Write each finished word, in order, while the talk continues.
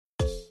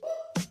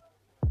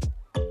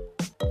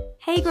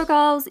Hey Grow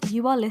Girls,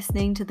 you are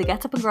listening to the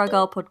Get Up and Grow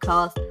Girl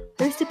podcast,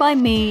 hosted by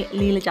me,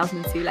 Leela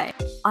Jasmine Sule.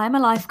 I'm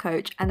a life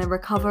coach and a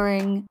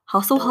recovering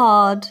hustle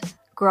hard,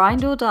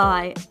 grind or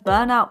die,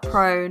 burnout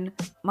prone,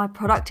 my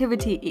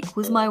productivity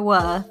equals my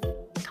worth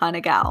kind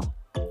of gal.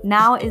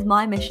 Now is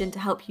my mission to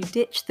help you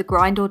ditch the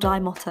grind or die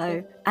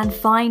motto and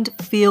find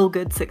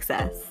feel-good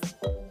success.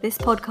 This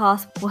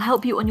podcast will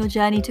help you on your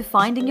journey to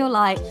finding your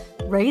light,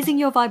 raising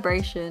your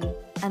vibration,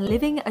 and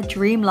living a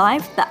dream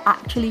life that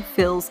actually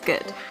feels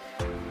good.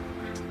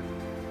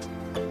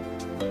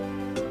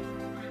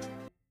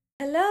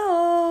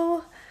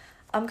 Hello!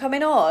 I'm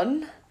coming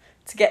on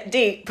to get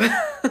deep,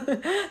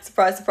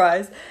 surprise,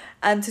 surprise,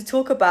 and to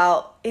talk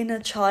about inner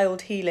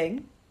child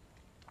healing.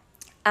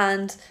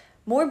 And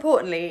more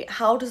importantly,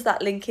 how does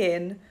that link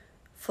in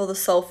for the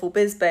soulful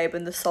biz babe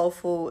and the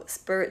soulful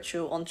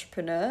spiritual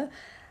entrepreneur?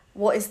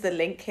 What is the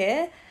link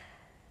here?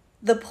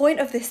 The point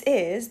of this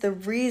is, the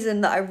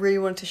reason that I really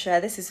want to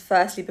share this is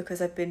firstly because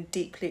I've been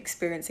deeply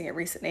experiencing it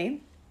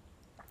recently.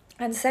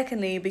 And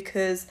secondly,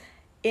 because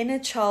inner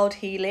child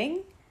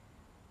healing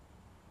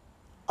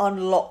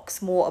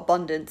unlocks more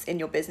abundance in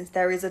your business.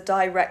 There is a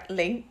direct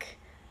link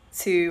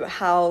to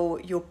how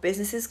your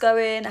business is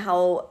going,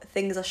 how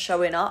things are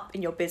showing up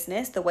in your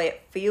business, the way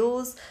it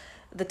feels,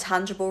 the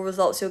tangible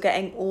results you're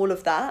getting, all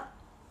of that,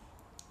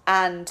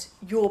 and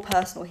your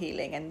personal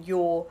healing and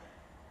your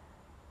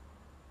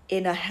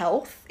inner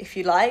health, if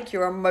you like,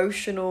 your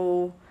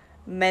emotional,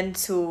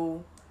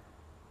 mental,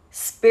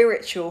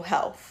 spiritual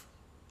health,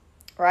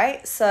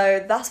 right?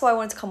 So that's why I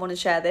wanted to come on and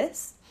share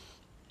this.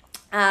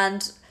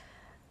 And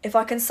if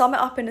I can sum it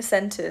up in a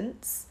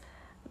sentence,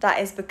 that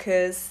is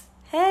because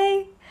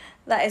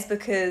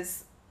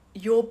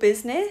your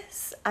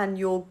business and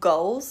your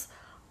goals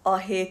are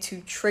here to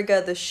trigger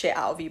the shit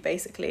out of you,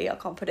 basically. I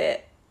can't put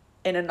it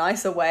in a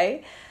nicer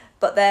way,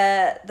 but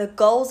the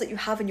goals that you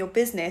have in your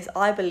business,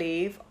 I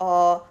believe,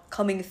 are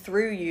coming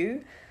through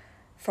you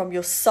from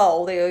your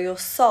soul. They are your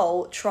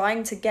soul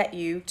trying to get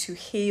you to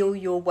heal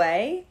your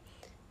way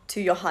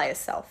to your higher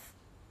self,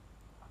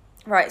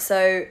 right?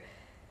 So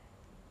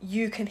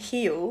you can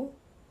heal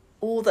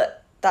all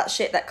that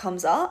shit that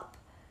comes up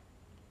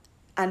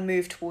and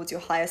move towards your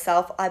higher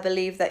self. I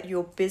believe that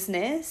your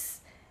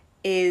business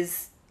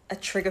is a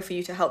trigger for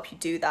you to help you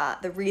do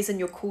that. The reason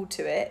you're called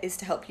to it is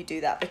to help you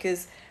do that,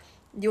 because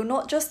you're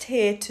not just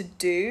here to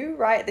do,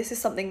 right? This is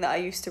something that I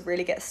used to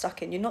really get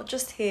stuck in. You're not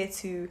just here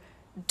to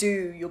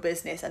do your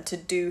business and to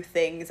do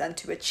things and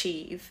to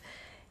achieve.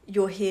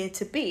 You're here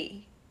to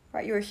be,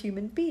 right? You're a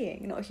human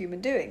being, not a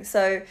human doing.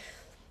 So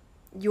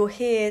you're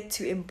here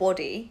to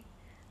embody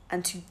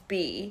and to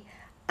be,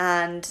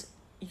 and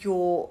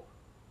your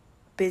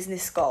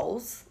business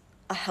goals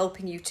are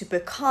helping you to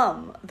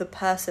become the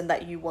person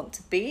that you want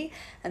to be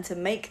and to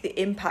make the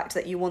impact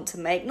that you want to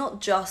make,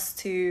 not just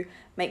to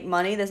make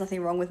money. There's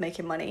nothing wrong with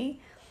making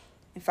money.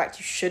 In fact,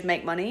 you should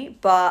make money,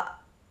 but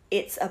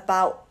it's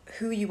about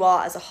who you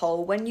are as a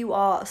whole. When you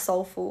are a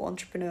soulful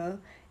entrepreneur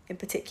in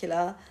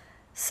particular,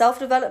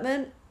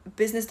 self-development,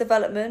 business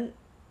development,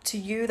 to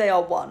you, they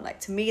are one. Like,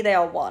 to me, they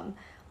are one.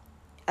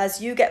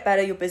 As you get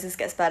better, your business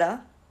gets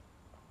better.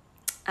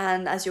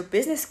 And as your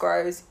business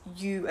grows,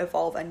 you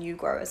evolve and you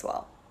grow as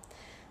well.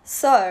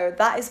 So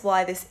that is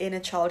why this inner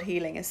child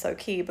healing is so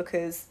key,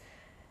 because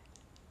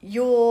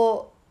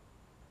your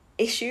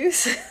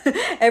issues,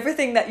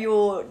 everything that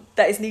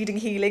is needing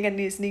healing and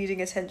is needing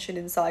attention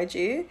inside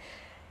you,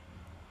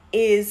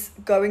 is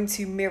going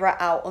to mirror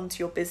out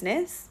onto your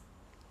business.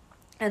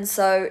 And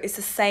so it's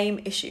the same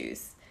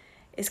issues.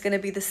 It's going to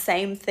be the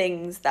same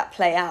things that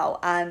play out,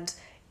 and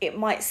it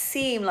might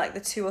seem like the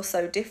two are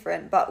so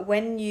different, but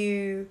when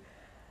you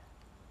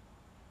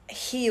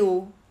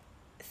heal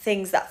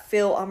things that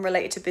feel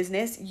unrelated to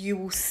business, you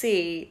will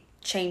see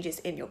changes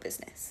in your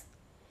business,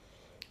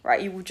 right?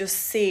 You will just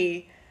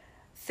see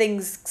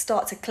things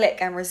start to click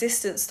and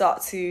resistance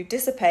start to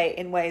dissipate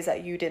in ways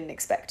that you didn't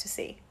expect to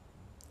see.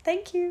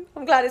 Thank you.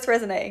 I'm glad it's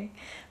resonating.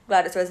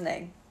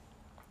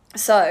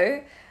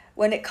 So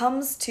when it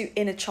comes to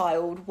inner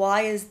child,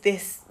 why is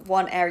this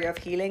one area of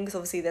healing? Because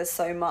obviously there's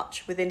so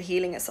much within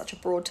healing. It's such a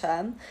broad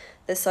term.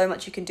 There's so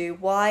much you can do.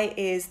 Why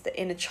is the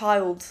inner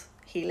child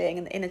healing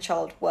and the inner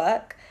child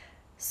work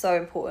so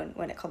important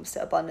when it comes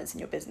to abundance in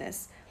your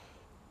business?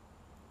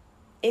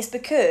 It's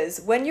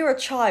because when you're a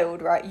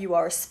child, right, you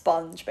are a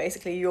sponge.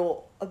 Basically,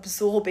 you're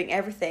absorbing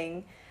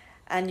everything,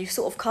 and you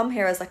sort of come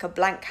here as like a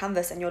blank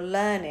canvas, and you're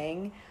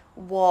learning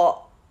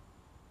what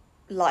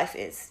life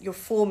is. You're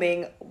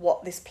forming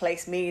what this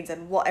place means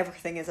and what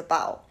everything is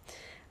about.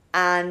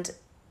 And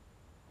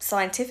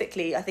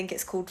scientifically, I think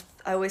it's called,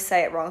 I always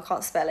say it wrong, I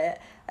can't spell it.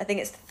 I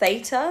think it's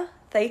theta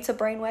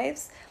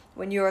brainwaves.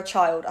 When you're a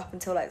child up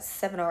until like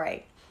 7 or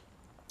 8,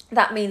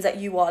 that means that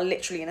you are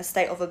literally in a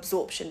state of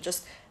absorption,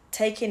 just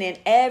taking in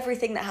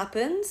everything that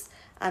happens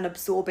and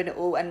absorbing it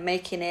all and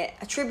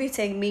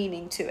attributing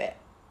meaning to it,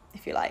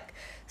 if you like.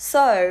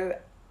 So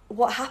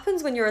what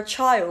happens when you're a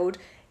child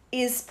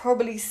is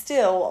probably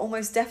still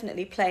almost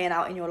definitely playing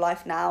out in your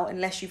life now,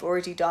 unless you've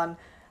already done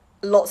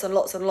lots and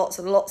lots and lots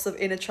and lots of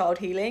inner child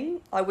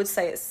healing. I would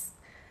say it's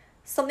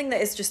something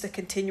that is just a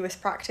continuous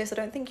practice. I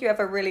don't think you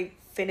ever really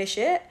finish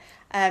it.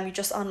 You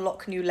just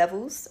unlock new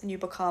levels and you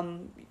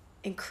become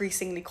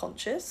increasingly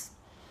conscious.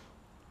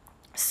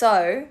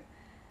 So,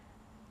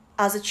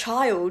 as a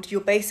child,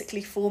 you're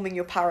basically forming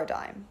your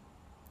paradigm.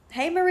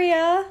 Hey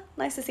Maria,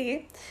 nice to see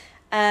you.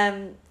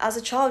 As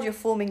a child, you're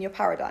forming your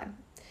paradigm.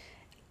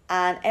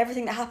 And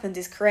everything that happens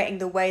is creating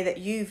the way that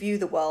you view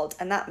the world.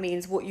 And that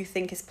means what you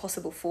think is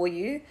possible for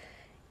you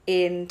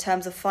in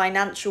terms of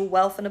financial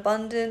wealth and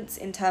abundance,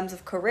 in terms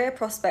of career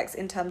prospects,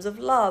 in terms of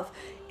love,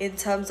 in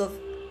terms of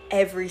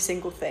every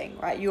single thing,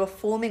 right? You are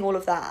forming all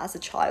of that as a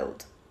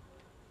child.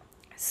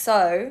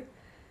 So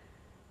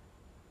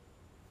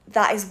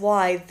that is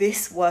why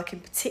this work in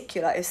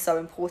particular is so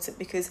important,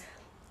 because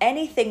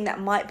anything that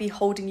might be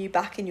holding you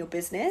back in your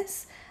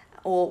business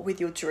or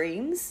with your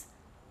dreams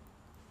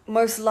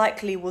most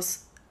likely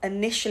was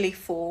initially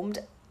formed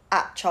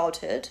at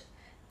childhood,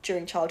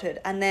 during childhood,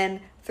 and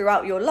then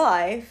throughout your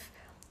life,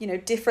 you know,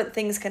 different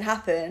things can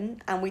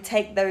happen, and we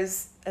take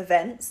those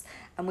events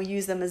and we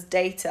use them as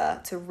data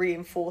to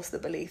reinforce the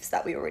beliefs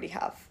that we already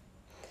have.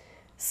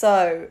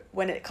 So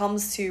when it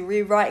comes to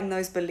rewriting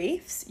those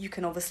beliefs, you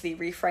can obviously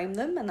reframe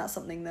them, and that's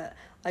something that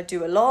I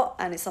do a lot,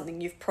 and it's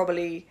something you've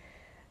probably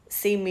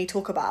seen me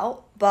talk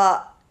about,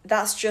 but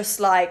that's just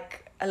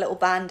like a little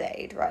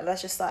band-aid, right?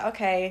 That's just like,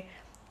 okay,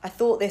 I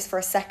thought this for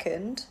a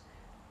second,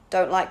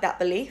 don't like that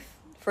belief.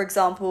 For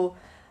example,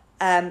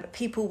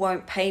 people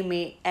won't pay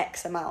me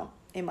X amount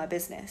in my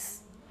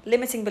business.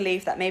 Limiting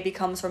belief that maybe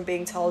comes from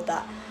being told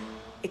that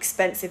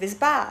expensive is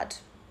bad,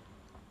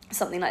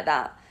 something like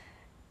that.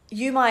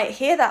 You might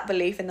hear that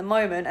belief in the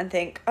moment and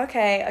think,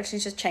 okay, I just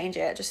need to change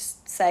it.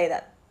 Just say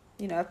that,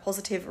 you know, a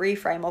positive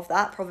reframe of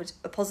that,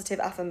 a positive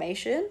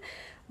affirmation.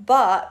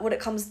 But what it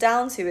comes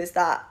down to is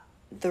that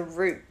the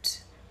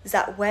root is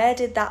that, where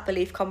did that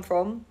belief come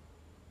from?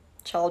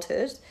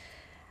 Childhood.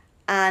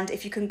 And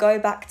if you can go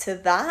back to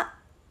that,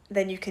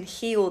 then you can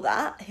heal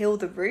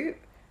the root,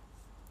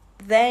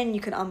 then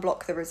you can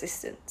unblock the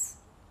resistance.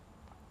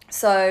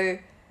 So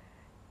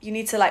you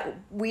need to like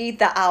weed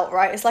that out,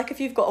 right? It's like if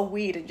you've got a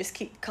weed and just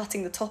keep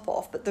cutting the top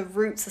off, but the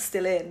roots are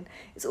still in,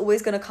 it's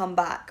always going to come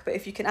back. But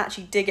if you can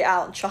actually dig it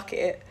out and chuck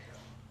it,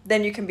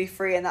 then you can be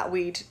free, and that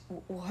weed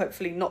will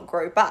hopefully not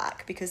grow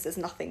back because there's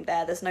nothing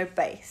there, there's no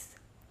base.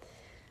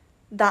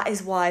 That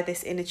is why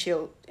this inner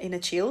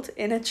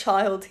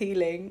child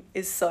healing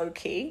is so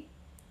key.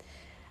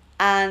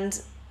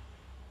 And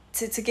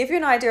to give you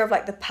an idea of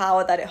like the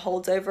power that it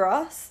holds over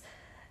us,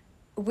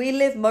 we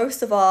live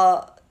most of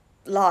our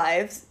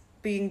lives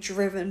being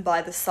driven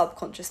by the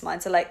subconscious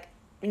mind. So like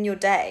in your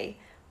day,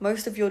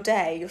 most of your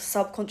day, your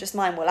subconscious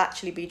mind will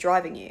actually be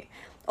driving you.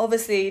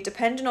 Obviously,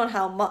 depending on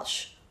how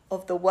much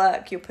of the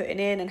work you're putting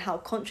in and how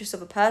conscious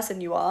of a person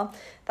you are,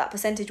 that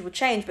percentage will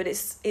change, but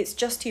it's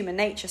just human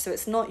nature. So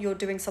it's not you're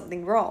doing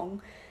something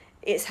wrong,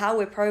 it's how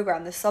we're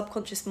programmed. The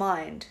subconscious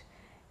mind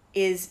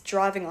is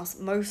driving us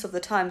most of the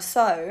time.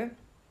 So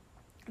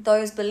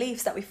those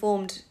beliefs that we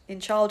formed in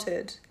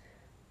childhood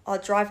are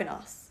driving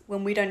us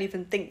when we don't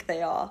even think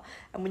they are.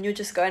 And when you're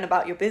just going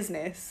about your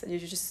business and you're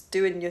just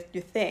doing your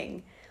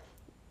thing,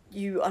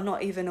 you are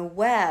not even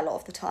aware a lot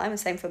of the time, and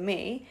same for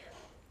me,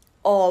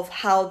 of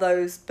how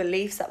those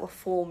beliefs that were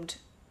formed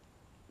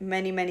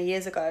many, many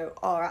years ago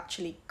are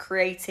actually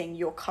creating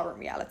your current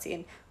reality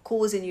and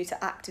causing you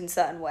to act in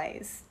certain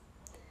ways.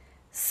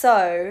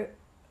 So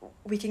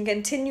we can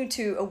continue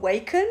to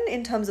awaken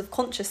in terms of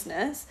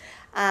consciousness,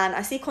 and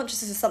I see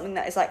consciousness as something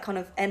that is like kind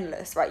of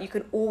endless, right? You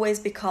can always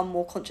become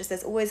more conscious.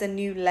 There's always a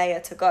new layer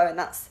to go, and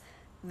that's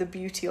the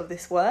beauty of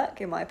this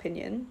work, in my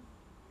opinion.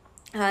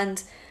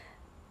 And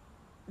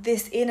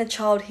this inner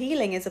child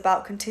healing is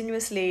about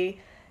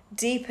continuously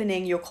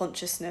deepening your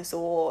consciousness,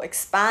 or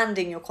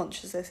expanding your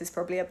consciousness is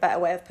probably a better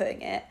way of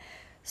putting it,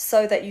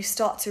 so that you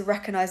start to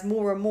recognize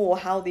more and more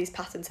how these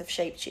patterns have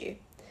shaped you.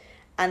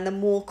 And the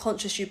more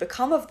conscious you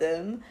become of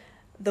them,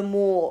 the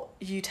more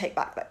you take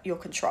back your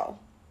control.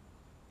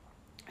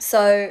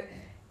 So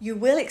you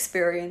will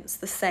experience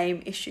the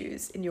same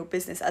issues in your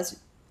business as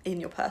in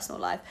your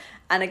personal life.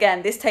 And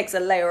again, this takes a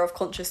layer of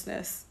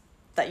consciousness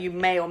that you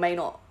may or may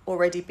not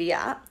already be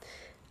at.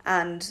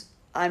 And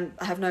I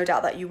have no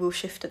doubt that you will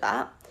shift to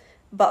that.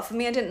 But for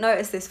me, I didn't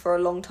notice this for a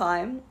long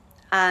time.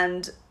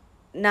 And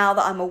now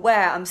that I'm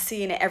aware, I'm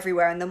seeing it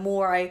everywhere. And the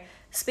more I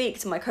speak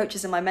to my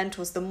coaches and my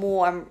mentors, the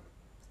more I'm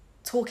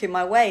talking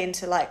my way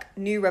into like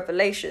new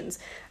revelations.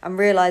 I'm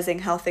realizing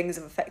how things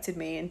have affected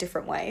me in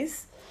different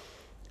ways.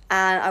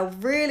 And I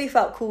really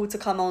felt cool to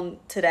come on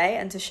today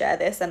and to share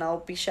this. And I'll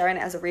be sharing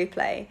it as a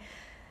replay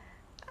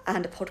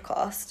and a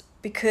podcast,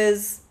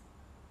 because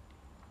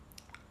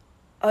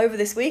over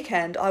this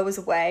weekend I was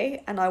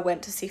away and I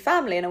went to see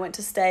family, and I went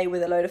to stay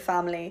with a load of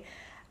family.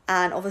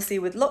 And obviously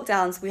with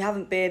lockdowns, we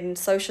haven't been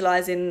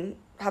socializing,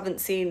 haven't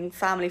seen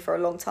family for a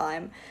long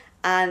time.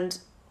 And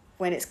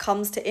when it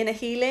comes to inner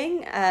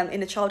healing,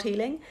 inner child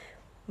healing,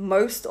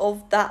 most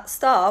of that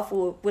stuff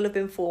will have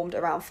been formed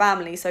around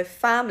family. So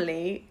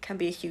family can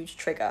be a huge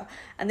trigger.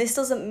 And this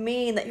doesn't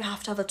mean that you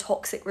have to have a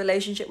toxic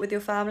relationship with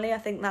your family. I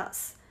think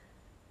that's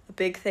a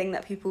big thing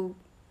that people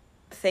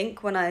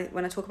think when I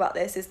talk about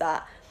this is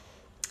that,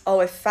 oh,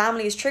 if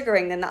family is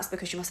triggering, then that's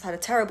because you must have had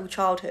a terrible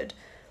childhood.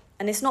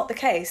 And it's not the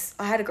case.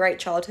 I had a great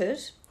childhood.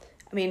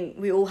 I mean,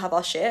 we all have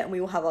our shit and we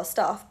all have our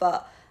stuff,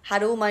 but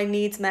had all my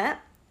needs met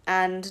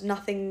and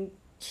nothing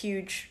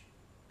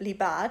hugely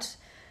bad.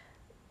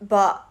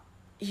 But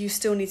you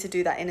still need to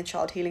do that inner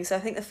child healing. So I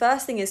think the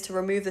first thing is to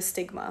remove the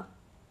stigma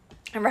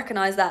and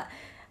recognize that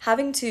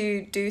having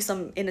to do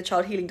some inner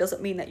child healing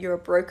doesn't mean that you're a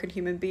broken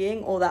human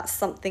being or that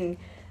something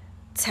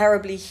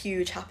terribly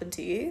huge happened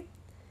to you.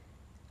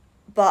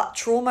 But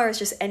trauma is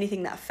just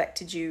anything that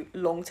affected you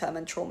long term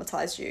and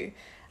traumatized you,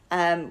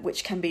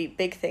 which can be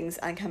big things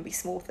and can be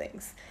small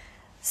things.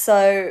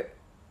 So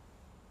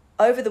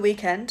over the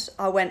weekend,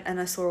 I went and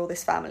I saw all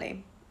this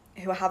family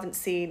who I haven't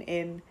seen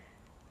in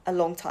a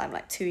long time,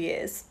 like 2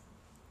 years.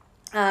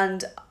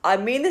 And I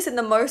mean this in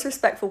the most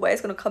respectful way.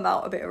 It's going to come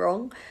out a bit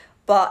wrong,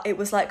 but it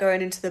was like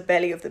going into the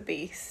belly of the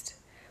beast.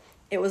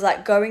 It was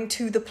like going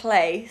to the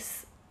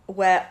place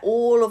where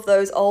all of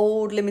those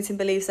old limiting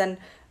beliefs and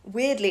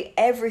weirdly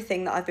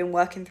everything that I've been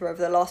working through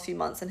over the last few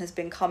months and has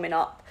been coming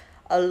up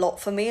a lot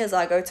for me as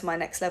I go to my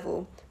next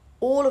level,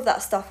 all of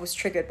that stuff was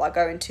triggered by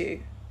going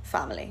to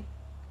family,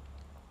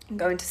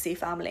 going to see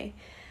family.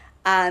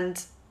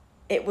 And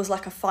it was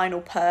like a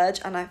final purge,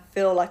 and I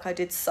feel like I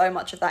did so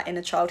much of that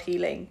inner child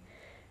healing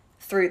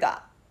through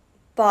that.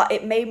 But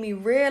it made me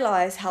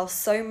realize how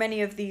so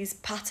many of these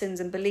patterns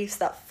and beliefs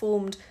that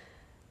formed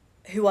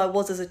who I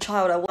was as a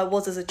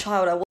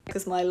child,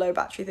 because my low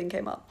battery thing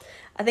came up.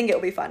 I think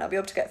it'll be fine. I'll be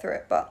able to get through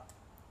it. But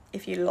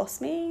if you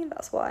lost me,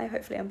 that's why.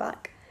 Hopefully I'm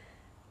back.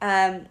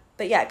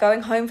 But yeah,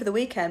 going home for the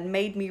weekend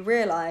made me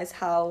realize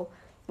how,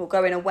 well,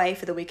 going away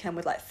for the weekend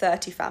with like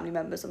 30 family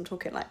members, I'm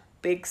talking like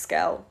big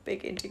scale,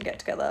 big Indian get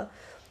together,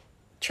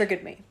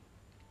 triggered me.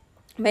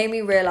 Made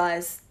me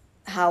realize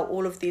how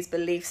all of these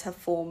beliefs have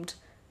formed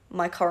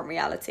my current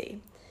reality.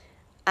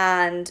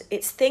 And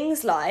it's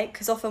things like,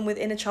 because often with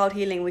inner child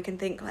healing, we can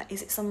think like,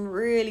 is it some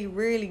really,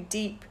 really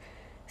deep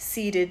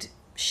seated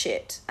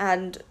shit?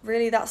 And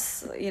really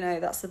that's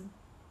a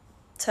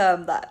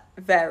term that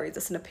varies.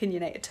 It's an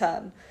opinionated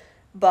term.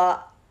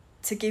 But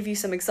to give you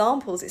some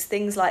examples, it's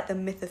things like the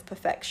myth of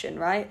perfection,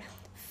 right?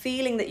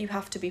 Feeling that you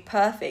have to be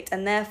perfect.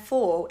 And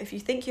therefore, if you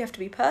think you have to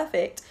be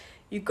perfect,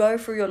 you go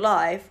through your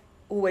life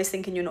always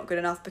thinking you're not good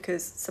enough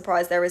because,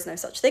 surprise, there is no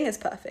such thing as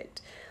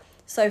perfect.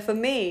 So for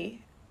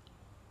me,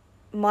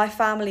 my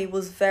family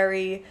was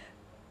they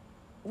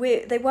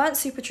weren't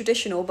super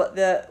traditional, but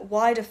the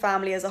wider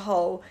family as a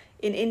whole,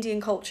 in Indian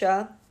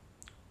culture,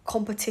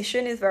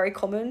 competition is very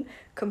common.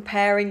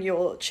 Comparing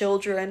your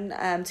children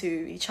to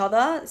each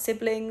other,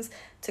 siblings,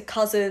 to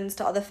cousins,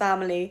 to other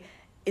family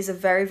is a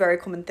very, very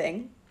common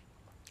thing.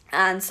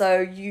 And so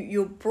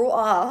you're brought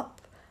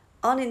up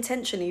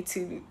unintentionally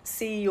to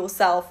see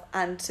yourself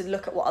and to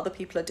look at what other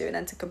people are doing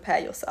and to compare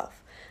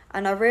yourself.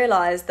 And I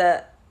realised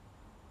that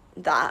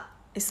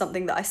is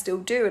something that I still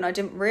do, and I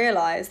didn't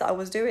realise that I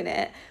was doing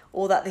it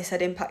or that this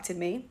had impacted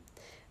me.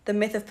 The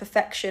myth of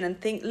perfection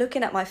and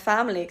looking at my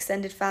family,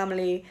 extended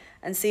family,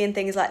 and seeing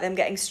things like them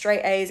getting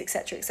straight A's,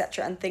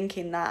 etc., and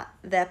thinking that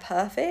they're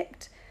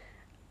perfect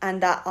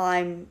and that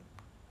I'm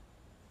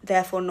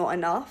therefore not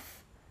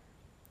enough,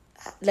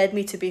 led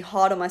me to be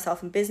hard on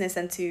myself in business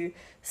and to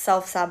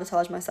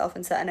self-sabotage myself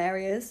in certain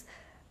areas.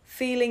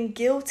 Feeling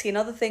guilty.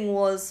 Another thing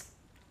was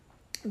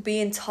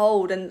being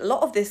told, and a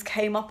lot of this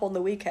came up on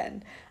the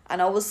weekend,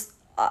 and I was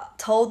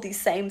told these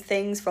same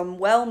things from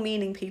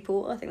well-meaning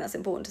people. I think that's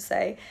important to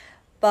say.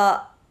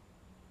 But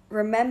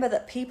remember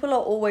that people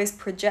are always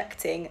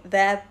projecting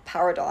their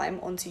paradigm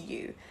onto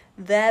you,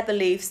 their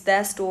beliefs,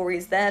 their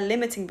stories, their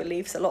limiting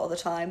beliefs a lot of the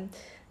time,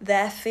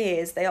 their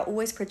fears. They are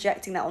always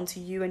projecting that onto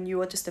you, and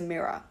you are just a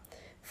mirror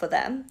for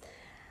them.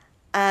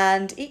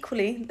 And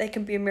equally, they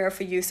can be a mirror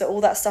for you. So all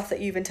that stuff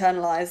that you've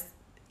internalized,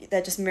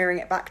 they're just mirroring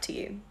it back to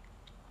you.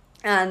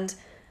 And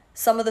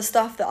some of the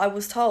stuff that I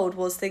was told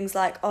was things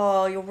like,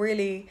 oh, you're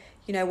really,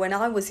 when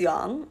I was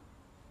young,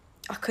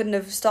 I couldn't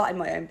have started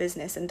my own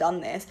business and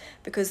done this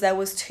because there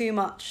was too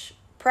much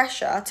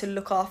pressure to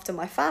look after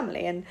my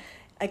family. And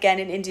again,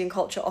 in Indian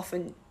culture,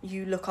 often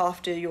you look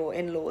after your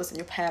in-laws and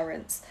your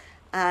parents,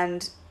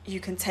 and you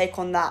can take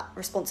on that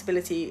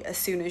responsibility as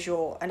soon as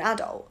you're an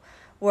adult.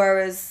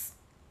 Whereas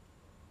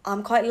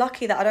I'm quite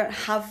lucky that I don't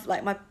have,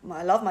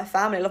 I love my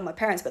family, I love my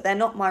parents, but they're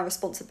not my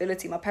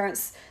responsibility. My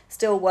parents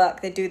still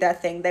work, they do their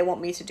thing, they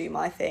want me to do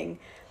my thing.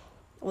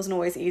 It wasn't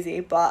always easy,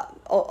 but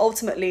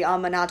ultimately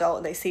I'm an adult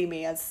and they see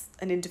me as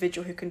an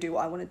individual who can do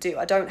what I want to do.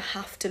 I don't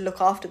have to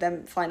look after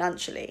them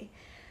financially.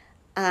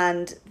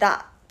 And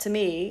that, to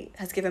me,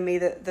 has given me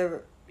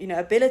the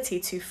ability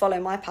to follow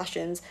my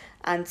passions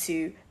and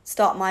to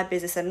start my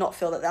business and not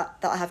feel that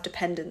I have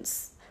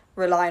dependents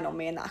relying on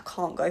me and that I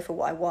can't go for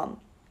what I want.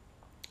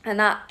 And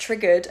that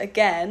triggered,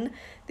 again,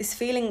 this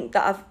feeling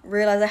that I've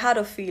realised I had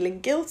of feeling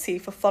guilty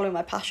for following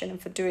my passion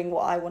and for doing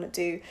what I want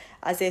to do,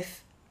 as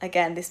if,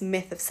 again, this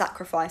myth of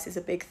sacrifice is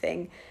a big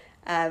thing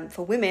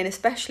for women,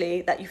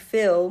 especially, that you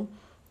feel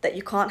that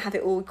you can't have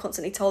it all,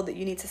 constantly told that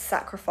you need to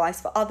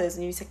sacrifice for others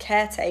and you need to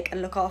caretake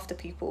and look after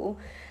people.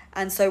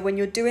 And so when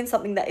you're doing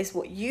something that is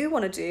what you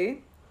want to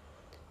do,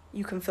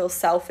 you can feel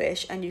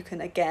selfish, and you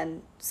can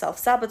again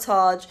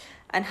self-sabotage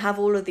and have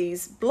all of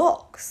these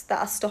blocks that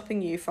are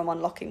stopping you from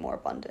unlocking more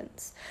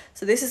abundance.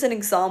 So this is an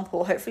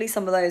example. Hopefully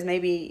some of those,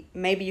 maybe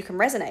you can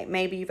resonate.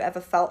 Maybe you've ever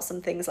felt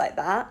some things like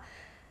that,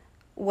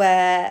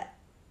 where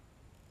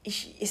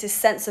it's a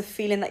sense of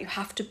feeling that you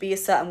have to be a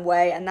certain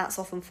way, and that's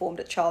often formed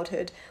at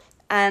childhood.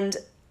 And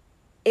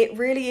it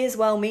really is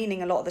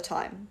well-meaning a lot of the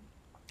time.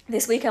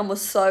 This weekend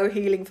was so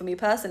healing for me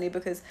personally,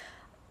 because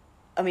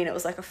I mean, it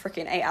was like a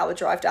freaking 8-hour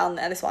drive down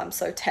there. That's why I'm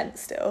so tense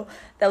still.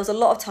 There was a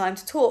lot of time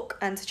to talk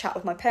and to chat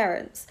with my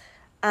parents.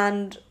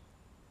 And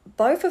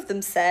both of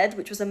them said,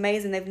 which was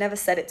amazing, they've never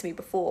said it to me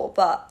before,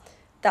 but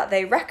that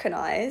they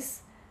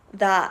recognise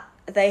that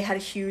they had a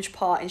huge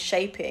part in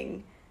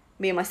shaping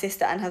me and my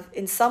sister, and have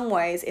in some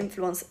ways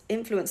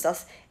influenced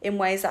us in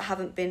ways that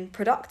haven't been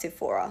productive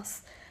for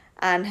us,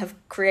 and have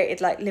created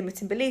like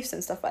limiting beliefs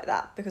and stuff like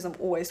that, because I'm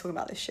always talking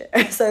about this shit.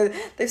 So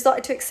they've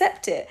started to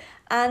accept it.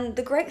 And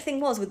the great thing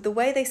was, with the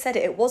way they said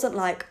it, it wasn't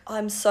like,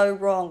 I'm so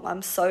wrong,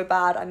 I'm so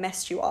bad, I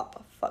messed you up,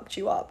 I fucked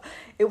you up.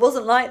 It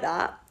wasn't like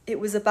that. It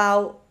was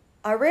about,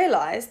 I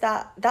realised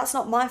that that's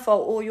not my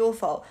fault or your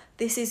fault.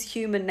 This is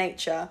human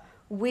nature.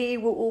 We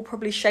will all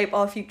probably shape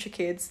our future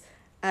kids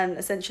and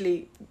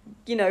essentially,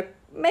 you know,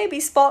 maybe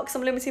spark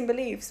some limiting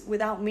beliefs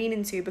without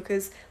meaning to,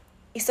 because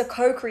it's a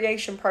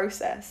co-creation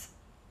process.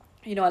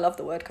 You know, I love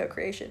the word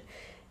co-creation,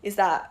 is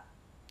that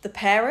the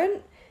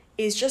parent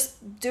is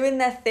just doing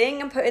their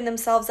thing and putting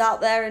themselves out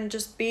there and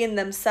just being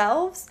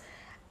themselves.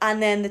 And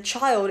then the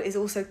child is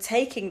also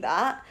taking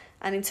that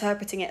and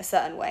interpreting it a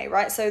certain way,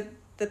 right? So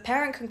the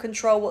parent can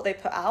control what they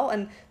put out,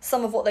 and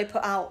some of what they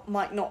put out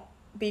might not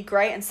be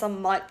great and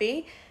some might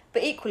be,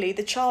 but equally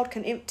the child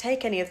can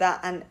take any of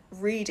that and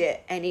read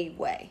it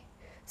anyway.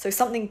 So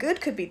something good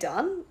could be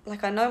done.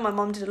 Like, I know my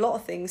mum did a lot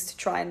of things to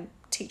try and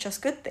teach us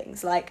good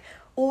things, like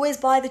always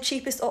buy the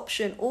cheapest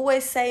option,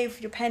 always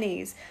save your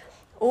pennies,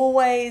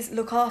 always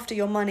look after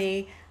your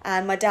money.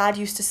 And my dad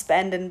used to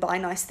spend and buy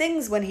nice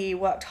things when he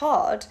worked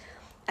hard,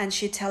 and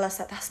she'd tell us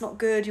that that's not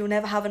good, you'll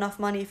never have enough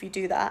money if you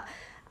do that.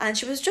 And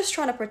she was just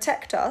trying to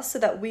protect us so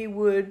that we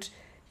would,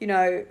 you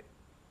know,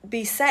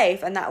 be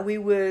safe, and that we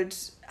would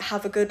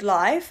have a good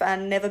life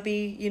and never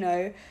be, you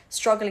know,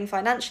 struggling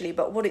financially.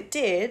 But what it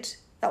did,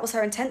 that was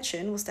her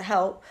intention, was to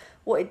help.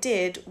 What it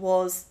did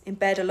was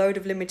embed a load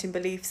of limiting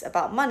beliefs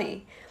about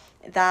money.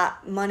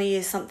 That money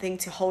is something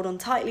to hold on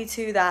tightly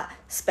to, that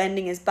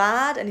spending is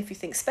bad. And if you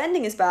think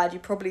spending is bad, you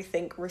probably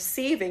think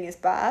receiving is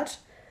bad.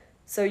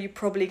 So you're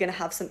probably going to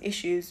have some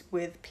issues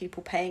with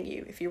people paying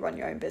you if you run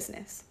your own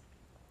business.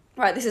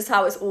 Right, this is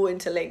how it's all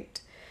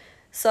interlinked.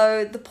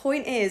 So the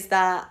point is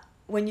that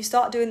when you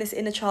start doing this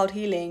inner child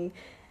healing,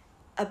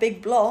 a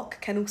big block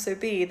can also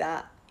be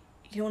that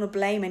you don't want to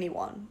blame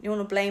anyone. You don't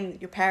want to blame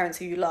your parents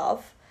who you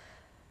love.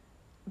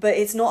 But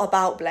it's not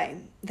about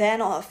blame. They're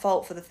not at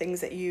fault for the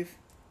things that you've,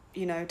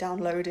 you know,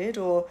 downloaded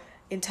or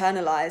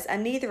internalized,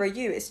 and neither are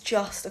you. It's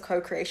just a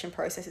co-creation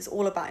process. It's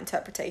all about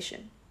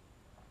interpretation.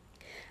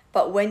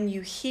 But when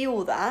you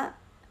heal that,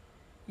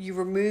 you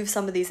remove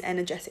some of these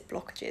energetic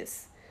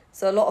blockages.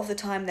 So a lot of the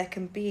time there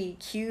can be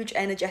huge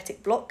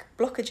energetic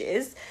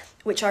blockages,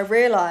 which I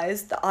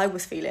realized that I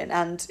was feeling.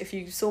 And if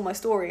you saw my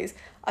stories,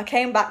 I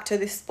came back to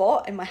this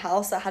spot in my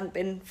house that hadn't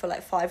been for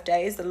like 5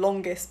 days, the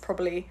longest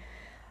probably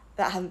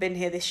that I haven't been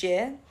here this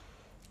year,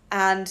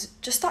 and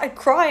just started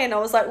crying. I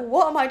was like,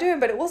 what am I doing?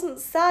 But it wasn't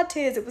sad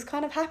tears, it was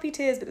kind of happy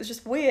tears, but it was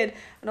just weird.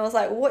 And I was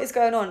like, what is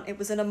going on? It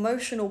was an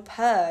emotional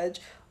purge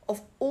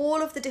of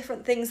all of the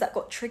different things that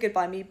got triggered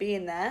by me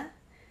being there,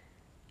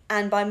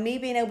 and by me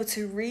being able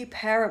to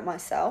reparent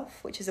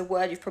myself, which is a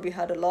word you've probably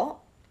heard a lot,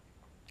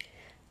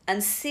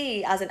 and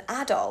see as an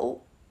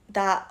adult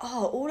that,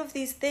 oh, all of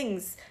these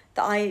things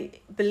that I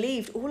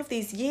believed all of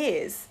these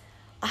years,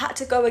 I had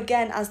to go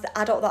again as the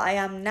adult that I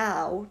am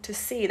now to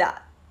see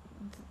that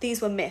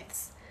these were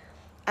myths,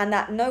 and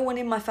that no one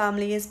in my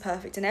family is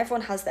perfect and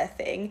everyone has their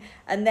thing,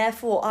 and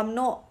therefore I'm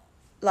not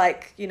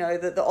like, you know,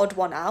 the odd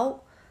one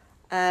out,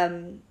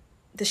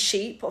 the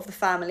sheep of the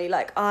family.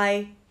 Like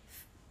I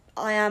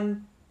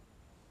am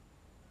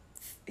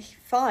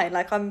fine.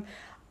 Like, I'm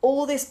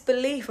all this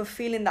belief of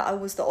feeling that I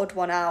was the odd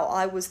one out,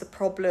 I was the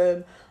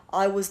problem,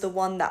 I was the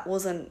one that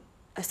wasn't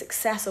a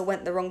success or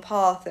went the wrong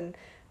path, and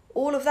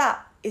all of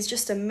that is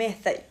just a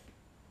myth that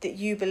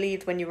you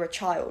believed when you were a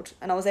child.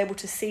 And I was able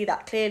to see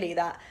that clearly,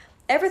 that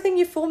everything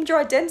you formed your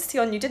identity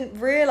on, you didn't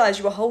realise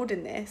you were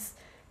holding this,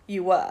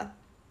 you were.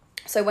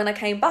 So when I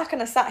came back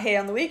and I sat here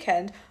on the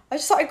weekend, I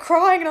just started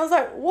crying, and I was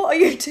like, what are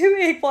you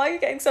doing? Why are you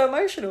getting so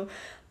emotional?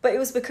 But it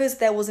was because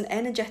there was an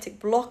energetic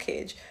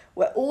blockage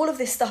where all of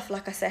this stuff,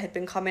 like I said, had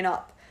been coming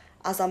up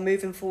as I'm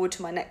moving forward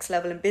to my next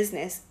level in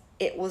business.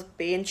 It was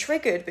being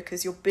triggered,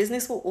 because your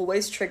business will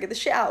always trigger the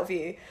shit out of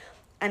you.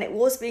 And it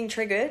was being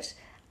triggered,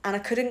 and I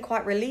couldn't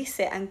quite release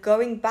it. And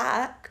going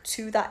back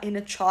to that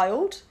inner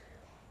child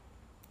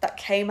that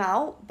came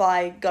out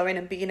by going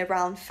and being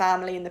around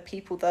family and the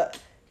people that,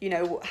 you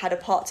know, had a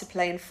part to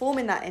play in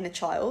forming that inner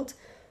child,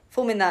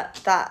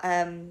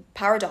 paradigm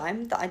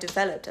that I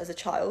developed as a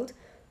child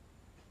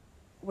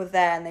were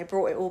there, and they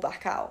brought it all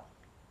back out.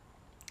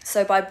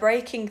 So by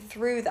breaking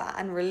through that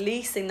and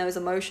releasing those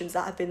emotions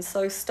that have been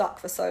so stuck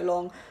for so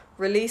long,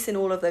 releasing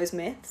all of those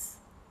myths,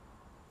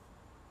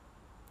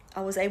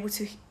 I was able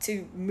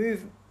to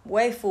move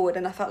way forward,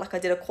 and I felt like I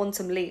did a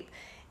quantum leap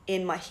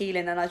in my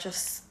healing, and I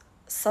just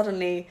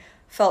suddenly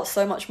felt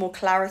so much more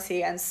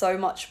clarity and so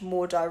much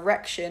more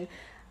direction,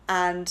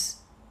 and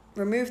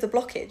removed the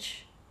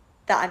blockage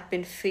that I'd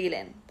been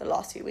feeling the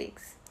last few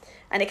weeks.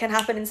 And it can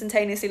happen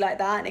instantaneously like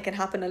that, and it can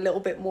happen a little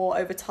bit more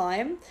over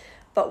time.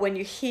 But when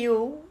you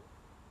heal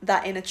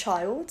that inner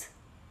child,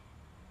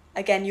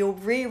 again, you're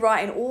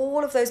rewriting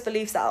all of those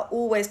beliefs that are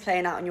always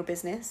playing out in your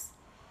business.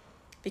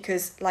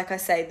 Because, like I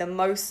say, the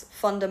most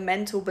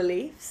fundamental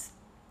beliefs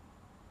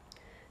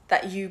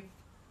that you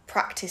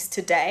practice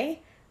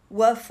today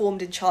were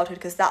formed in childhood,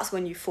 because that's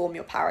when you form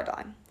your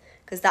paradigm,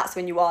 because that's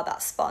when you are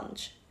that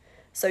sponge.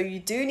 So you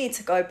do need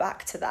to go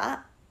back to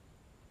that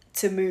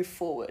to move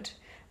forward.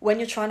 When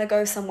you're trying to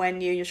go somewhere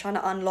new, you're trying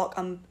to unlock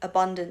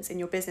abundance in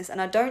your business.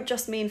 And I don't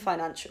just mean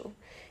financial.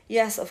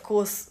 Yes, of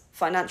course,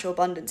 financial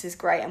abundance is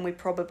great, and we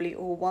probably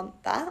all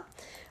want that.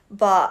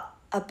 But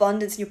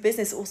abundance in your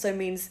business also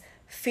means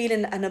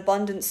feeling an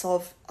abundance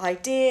of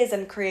ideas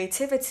and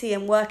creativity,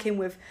 and working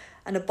with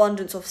an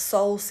abundance of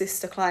soul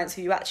sister clients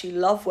who you actually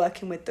love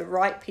working with, the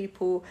right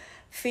people,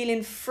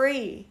 feeling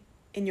free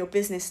in your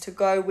business to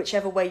go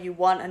whichever way you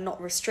want and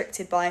not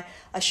restricted by,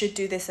 I should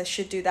do this, I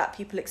should do that,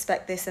 people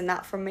expect this and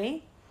that from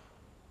me.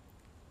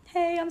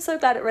 Hey, I'm so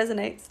glad it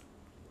resonates.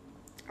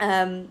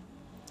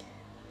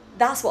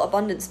 That's what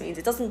abundance means.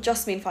 It doesn't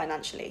just mean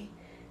financially.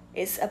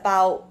 It's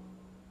about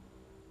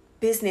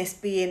business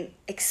being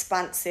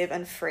expansive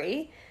and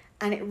free.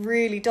 And it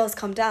really does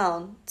come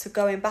down to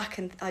going back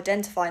and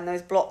identifying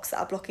those blocks that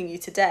are blocking you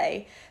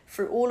today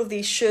through all of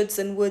these shoulds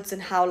and woulds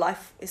and how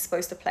life is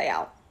supposed to play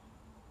out.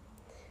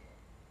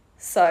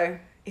 So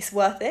it's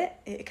worth it.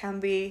 It can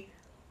be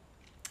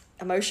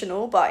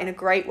emotional, but in a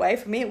great way.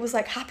 For me, it was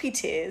like happy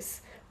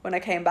tears when I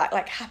came back,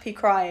 like happy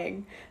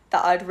crying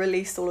that I'd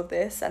released all of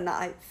this, and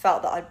that I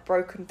felt that I'd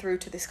broken through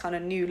to this kind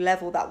of new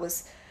level that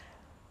was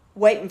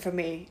waiting for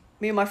me.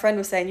 Me and my friend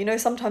were saying,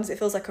 sometimes it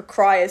feels like a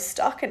cry is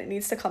stuck and it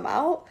needs to come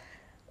out.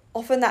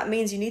 Often that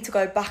means you need to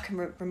go back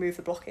and remove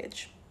the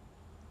blockage.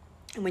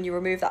 And when you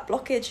remove that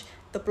blockage,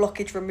 the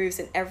blockage removes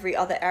in every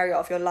other area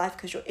of your life,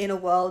 because your inner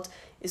world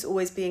is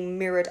always being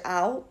mirrored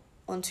out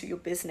onto your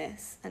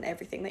business and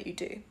everything that you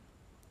do.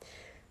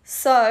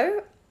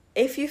 So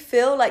if you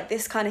feel like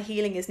this kind of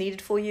healing is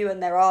needed for you,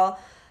 and there are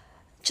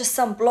just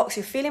some blocks,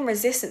 you're feeling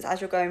resistance as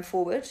you're going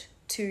forward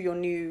to your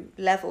new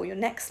level, your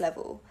next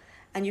level,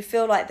 and you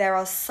feel like there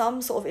are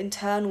some sort of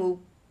internal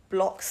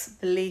blocks,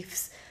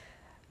 beliefs,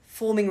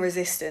 forming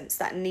resistance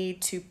that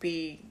need to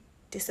be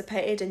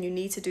dissipated, and you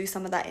need to do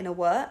some of that inner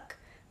work.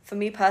 For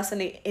me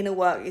personally, inner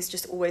work is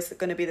just always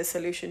going to be the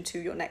solution to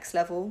your next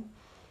level.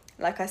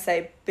 Like I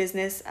say,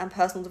 business and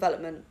personal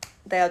development,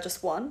 they are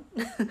just one.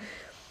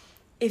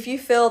 If you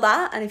feel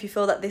that, and if you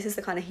feel that this is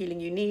the kind of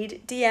healing you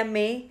need, DM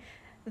me.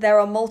 There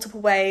are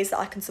multiple ways that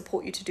I can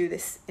support you to do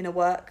this inner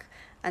work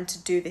and to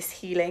do this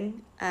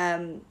healing.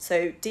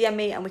 So DM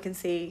me and we can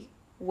see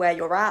where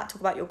you're at,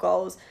 talk about your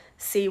goals,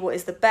 see what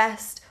is the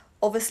best.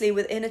 Obviously,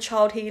 with inner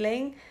child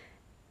healing,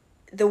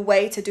 the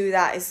way to do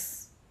that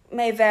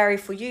may vary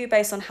for you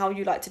based on how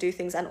you like to do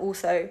things, and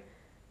also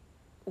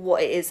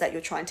what it is that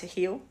you're trying to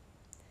heal.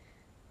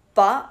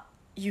 But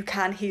you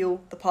can heal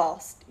the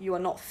past. You are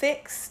not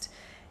fixed.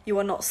 You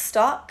are not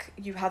stuck.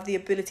 You have the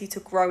ability to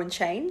grow and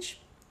change.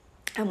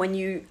 And when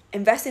you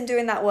invest in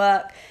doing that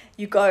work,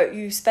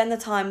 you spend the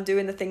time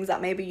doing the things that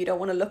maybe you don't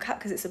want to look at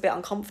because it's a bit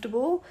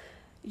uncomfortable,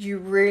 you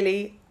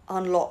really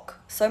unlock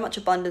so much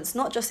abundance,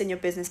 not just in your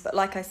business, but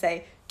like I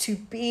say, to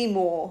be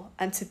more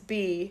and to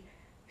be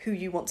who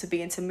you want to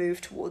be and to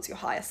move towards your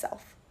higher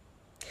self.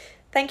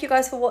 Thank you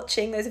guys for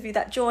watching. Those of you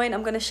that join,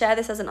 I'm going to share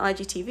this as an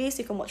IGTV so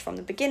you can watch from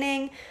the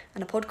beginning,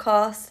 and a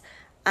podcast,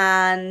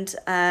 and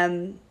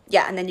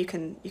and then you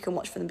can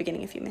watch from the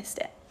beginning if you missed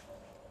it.